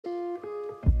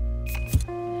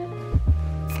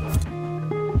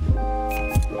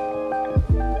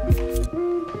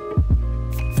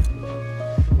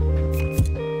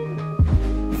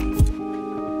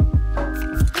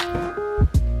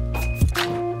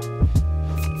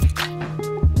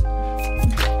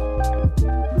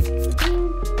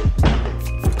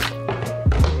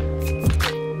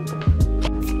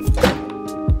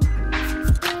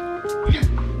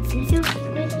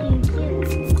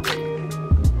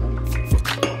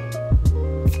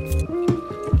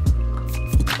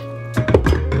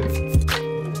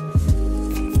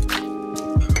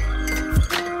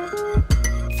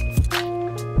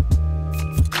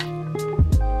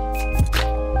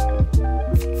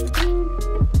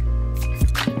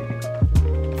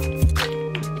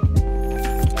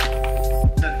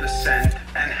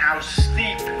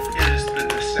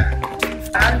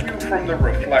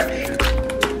reflection.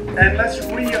 And let's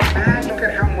reimagine, look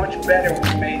at how much better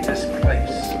we made this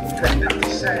place. From them to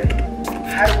say,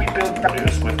 how do we build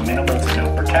produce with minimal to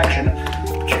no protection,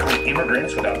 particularly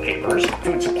immigrants without papers?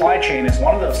 Food supply chain is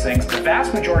one of those things. The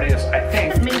vast majority is, I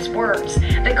think... It means words.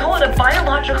 They call it a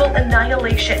biological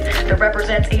annihilation that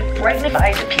represents a frightening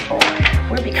eye to people.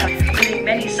 We're leading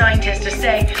many scientists to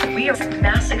say we are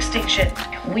mass extinction.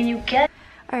 When you get...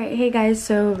 Alright, hey guys,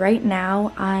 so right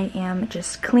now I am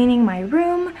just cleaning my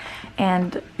room,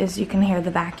 and as you can hear, the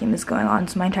vacuum is going on,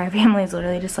 so my entire family is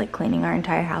literally just like cleaning our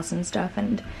entire house and stuff,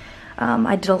 and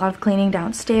I did a lot of cleaning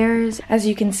downstairs. As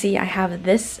you can see, I have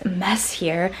this mess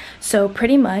here, so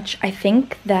pretty much I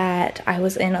think that I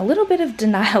was in a little bit of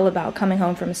denial about coming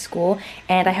home from school,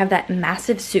 and I have that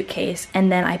massive suitcase,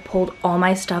 and then I pulled all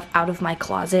my stuff out of my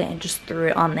closet and just threw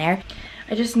it on there.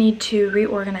 I just need to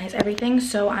reorganize everything,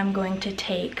 so I'm going to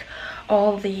take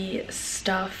all the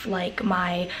stuff like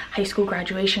my high school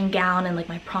graduation gown and like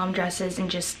my prom dresses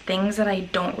and just things that I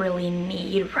don't really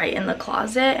need right in the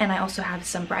closet. And I also have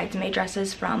some bridesmaid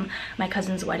dresses from my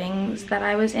cousin's weddings that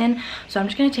I was in, so I'm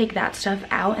just gonna take that stuff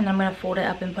out and I'm gonna fold it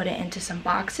up and put it into some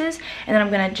boxes, and then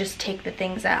I'm gonna just take the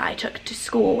things that I took to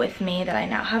school with me that I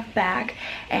now have back,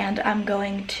 and I'm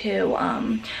going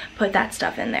to put that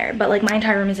stuff in there. But like my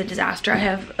entire room is a disaster. I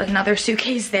have another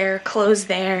suitcase there, clothes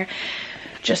there,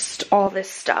 just all this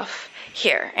stuff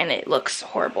here, and it looks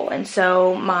horrible. And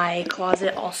so my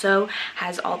closet also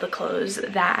has all the clothes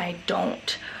that I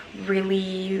don't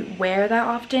really wear that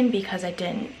often because I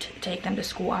didn't take them to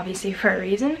school, obviously, for a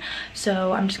reason.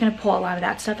 So I'm just gonna pull a lot of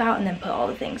that stuff out and then put all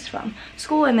the things from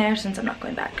school in there, since I'm not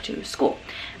going back to school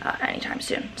anytime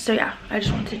soon. So yeah, I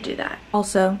just wanted to do that.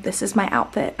 Also, this is my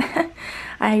outfit.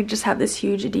 I just have this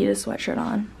huge Adidas sweatshirt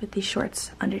on with these shorts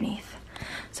underneath,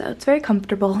 so it's very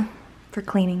comfortable for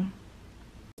cleaning.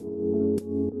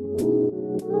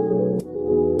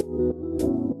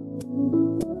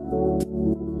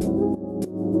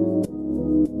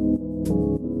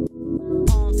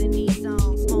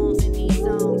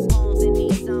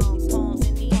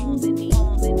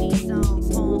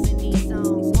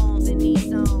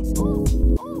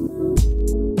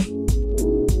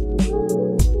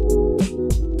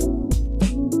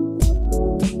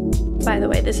 By the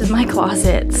way, this is my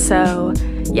closet, so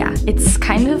yeah, it's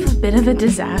kind of a bit of a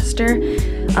disaster,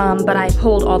 but I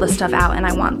pulled all the stuff out and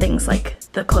I want things like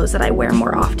the clothes that I wear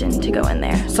more often to go in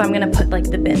there. So I'm gonna put like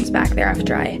the bins back there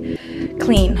after I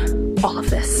clean all of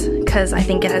this, because I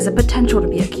think it has a potential to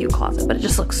be a cute closet, but it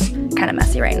just looks kind of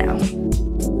messy right now.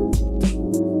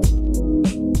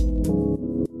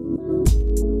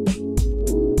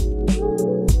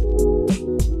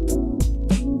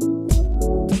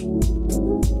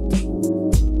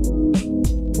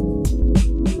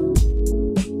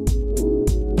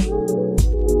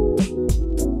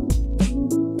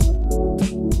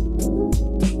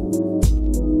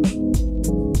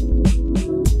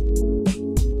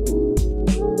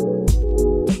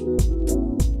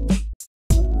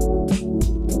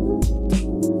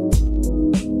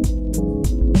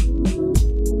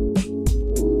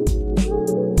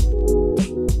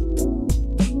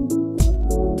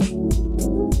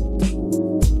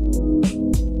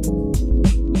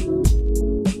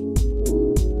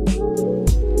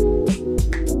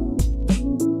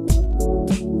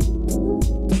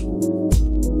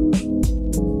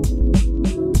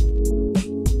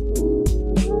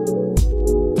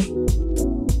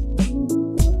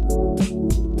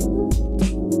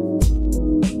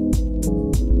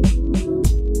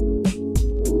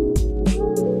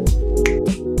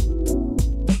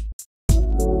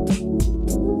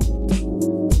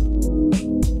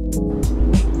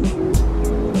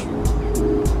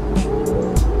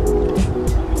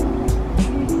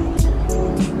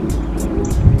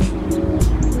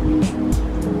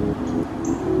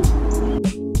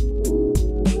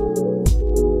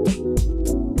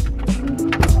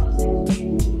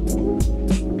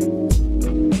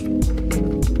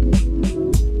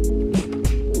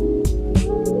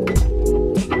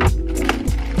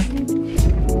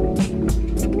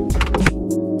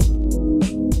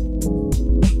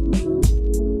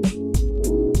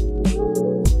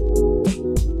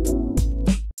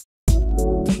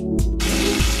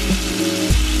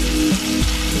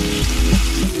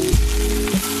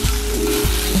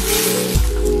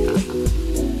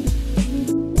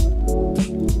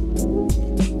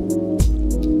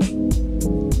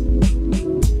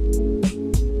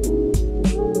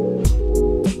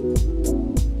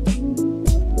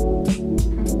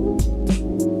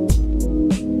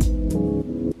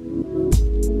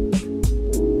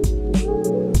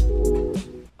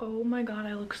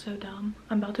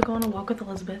 walk with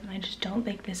Elizabeth, and I just don't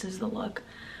think this is the look.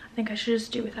 I think I should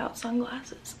just do without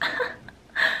sunglasses.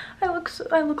 I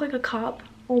look like a cop.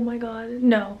 Oh my god.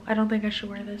 No, I don't think I should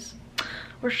wear this.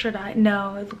 Or should I?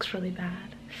 No, it looks really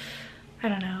bad. I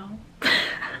don't know.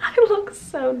 I look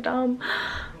so dumb.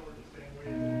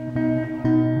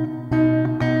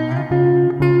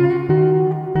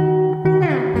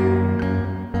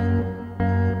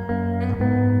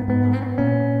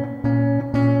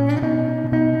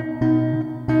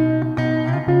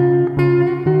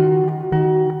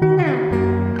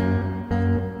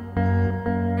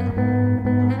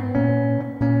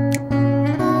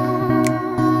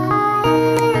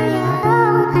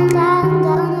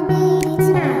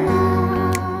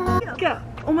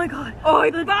 Oh my god. Oh,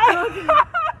 the dog. I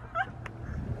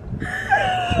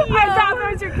thought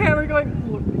that was your camera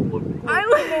going, look, I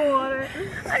look in the water.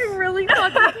 I really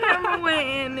thought the camera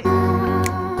went in.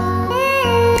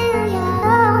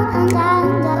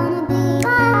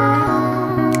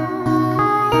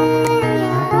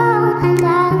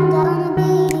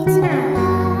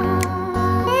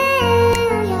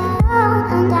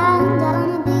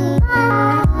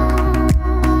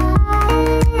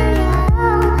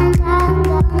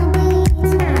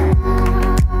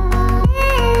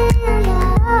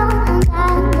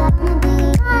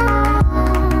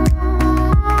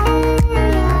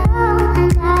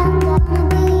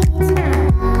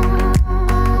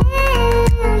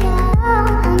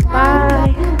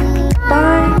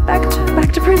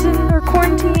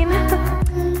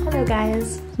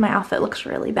 My outfit looks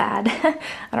really bad. I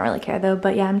don't really care though,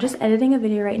 but yeah, I'm just editing a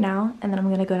video right now, and then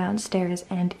I'm gonna go downstairs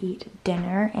and eat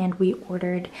dinner. And we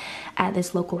ordered at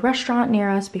this local restaurant near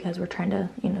us because we're trying to,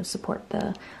 you know, support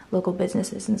the local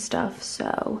businesses and stuff.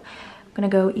 So I'm gonna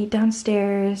go eat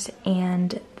downstairs,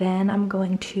 and then I'm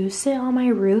going to sit on my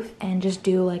roof and just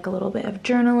do like a little bit of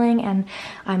journaling. And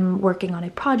I'm working on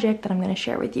a project that I'm gonna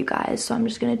share with you guys, so I'm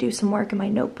just gonna do some work in my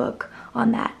notebook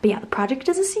on that. But yeah, the project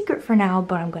is a secret for now,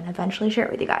 but I'm gonna eventually share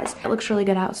it with you guys. It looks really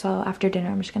good out, so after dinner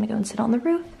I'm just gonna go and sit on the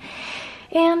roof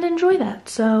and enjoy that.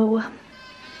 So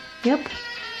yep.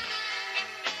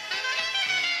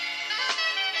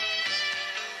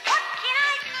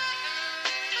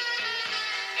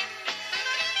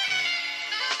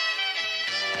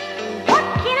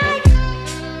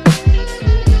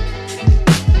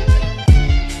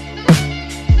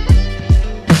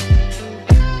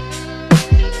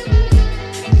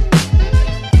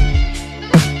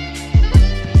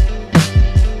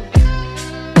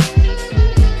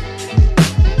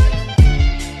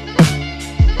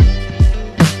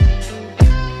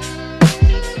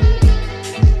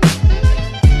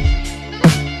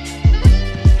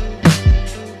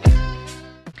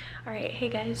 Hey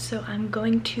guys, so I'm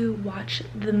going to watch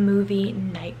the movie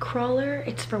Nightcrawler.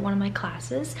 It's for one of my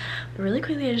classes. But really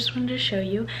quickly, I just wanted to show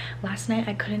you. Last night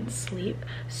I couldn't sleep,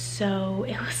 so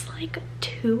it was like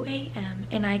 2 a.m.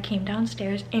 and I came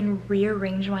downstairs and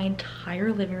rearranged my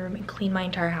entire living room and cleaned my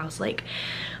entire house. Like,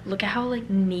 look at how like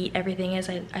neat everything is.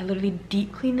 I literally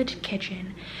deep cleaned the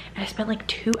kitchen, and I spent like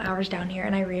 2 hours down here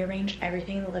and I rearranged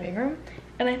everything in the living room.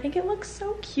 And I think it looks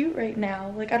so cute right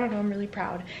now. Like, I don't know, I'm really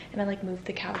proud. And I like moved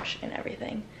the couch and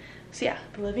everything. So yeah,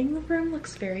 the living room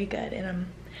looks very good, and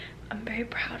I'm very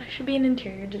proud. I should be an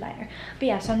interior designer. But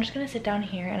yeah, so I'm just gonna sit down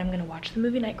here and I'm gonna watch the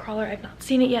movie Nightcrawler. I've not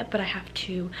seen it yet, but I have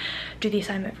to do the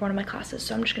assignment for one of my classes.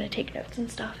 So I'm just gonna take notes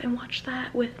and stuff and watch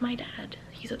that with my dad.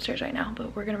 He's upstairs right now,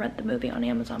 but we're gonna rent the movie on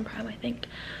Amazon Prime, I think.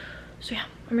 So yeah,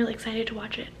 I'm really excited to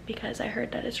watch it because I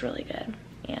heard that it's really good.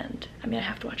 And I mean, I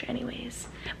have to watch it anyways.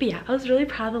 But yeah, I was really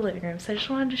proud of the living room, so I just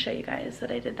wanted to show you guys that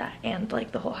I did that. And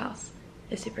like, the whole house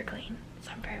is super clean,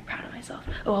 so I'm very proud of myself.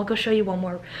 Oh, I'll go show you one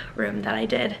more room that I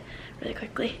did really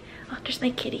quickly. Oh, there's my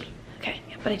kitty. Okay,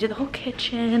 yeah, but I did the whole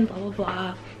kitchen, blah blah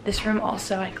blah. This room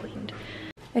also I cleaned.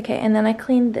 Okay, and then I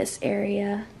cleaned this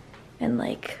area, and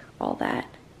like all that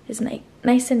is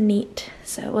nice and neat,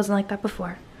 so it wasn't like that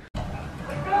before. Get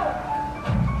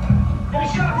a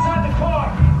shot inside the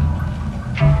car!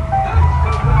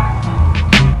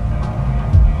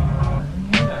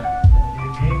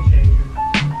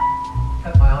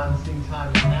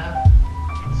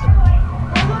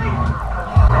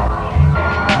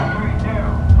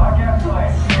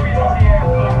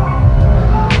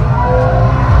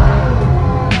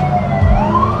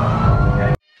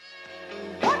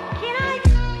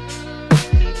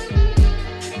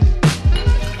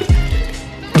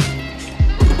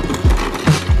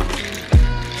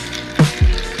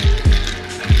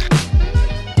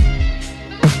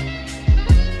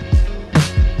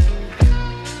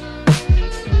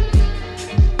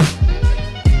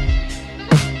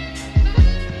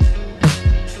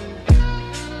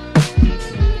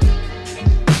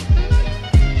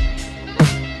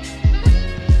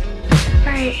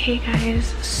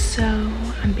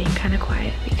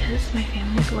 it because my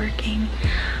family's working.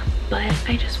 But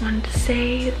I just wanted to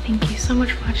say thank you so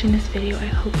much for watching this video. I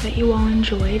hope that you all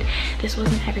enjoyed. This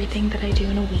wasn't everything that I do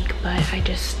in a week, but I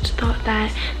just thought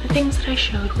that the things that I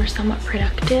showed were somewhat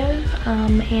productive,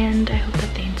 and I hope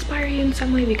that they inspire you in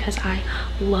some way, because I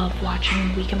love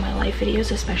watching week in my life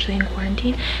videos, especially in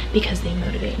quarantine, because they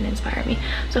motivate and inspire me.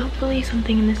 So hopefully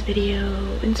something in this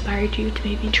video inspired you to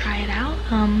maybe try it out.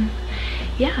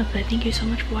 Yeah, but thank you so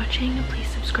much for watching. Please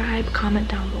subscribe, comment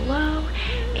down below,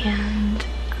 and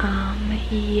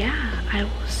yeah, I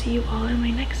will see you all in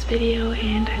my next video,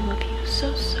 and I love you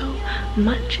so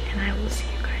much, and I will see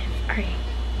you guys. All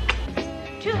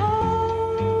right.